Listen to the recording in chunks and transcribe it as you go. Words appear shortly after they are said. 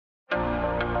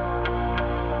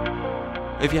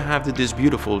If you have this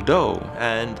beautiful dough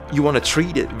and you want to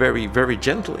treat it very, very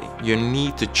gently, you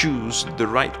need to choose the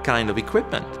right kind of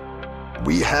equipment.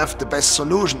 We have the best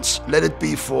solutions. Let it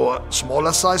be for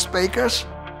smaller sized bakers,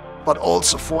 but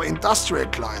also for industrial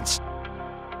clients.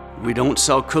 We don't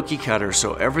sell cookie cutters,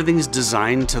 so everything's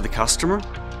designed to the customer.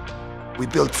 We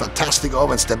build fantastic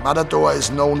ovens. The Matador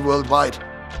is known worldwide.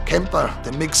 Kemper,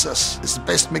 the mixers, is the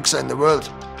best mixer in the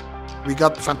world. We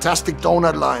got fantastic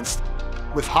donut lines.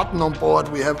 With Hutton on board,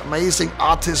 we have amazing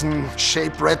artisan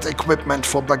shape bread equipment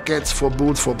for baguettes, for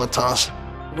boots, for batards.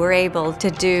 We're able to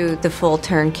do the full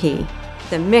turnkey.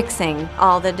 The mixing,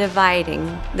 all the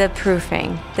dividing, the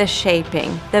proofing, the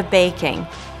shaping, the baking.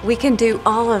 We can do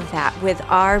all of that with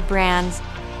our brands,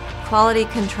 quality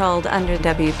controlled under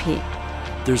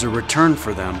WP. There's a return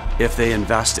for them if they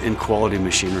invest in quality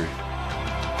machinery.